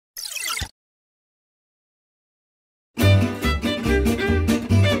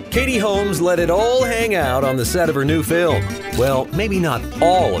Katie Holmes let it all hang out on the set of her new film. Well, maybe not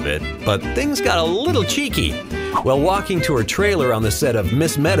all of it, but things got a little cheeky. While walking to her trailer on the set of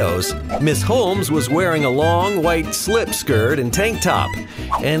Miss Meadows, Miss Holmes was wearing a long white slip skirt and tank top.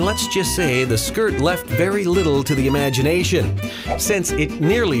 And let's just say the skirt left very little to the imagination, since it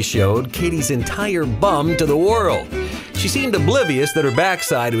nearly showed Katie's entire bum to the world. She seemed oblivious that her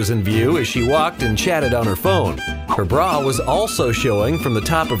backside was in view as she walked and chatted on her phone. Her bra was also showing from the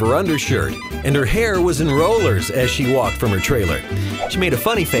top of her undershirt, and her hair was in rollers as she walked from her trailer. She made a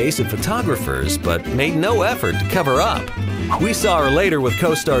funny face at photographers, but made no effort to cover up. We saw her later with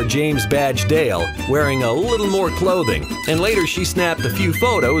co-star James Badge Dale wearing a little more clothing, and later she snapped a few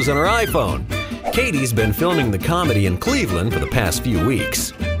photos on her iPhone. Katie's been filming the comedy in Cleveland for the past few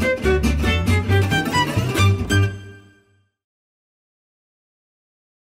weeks.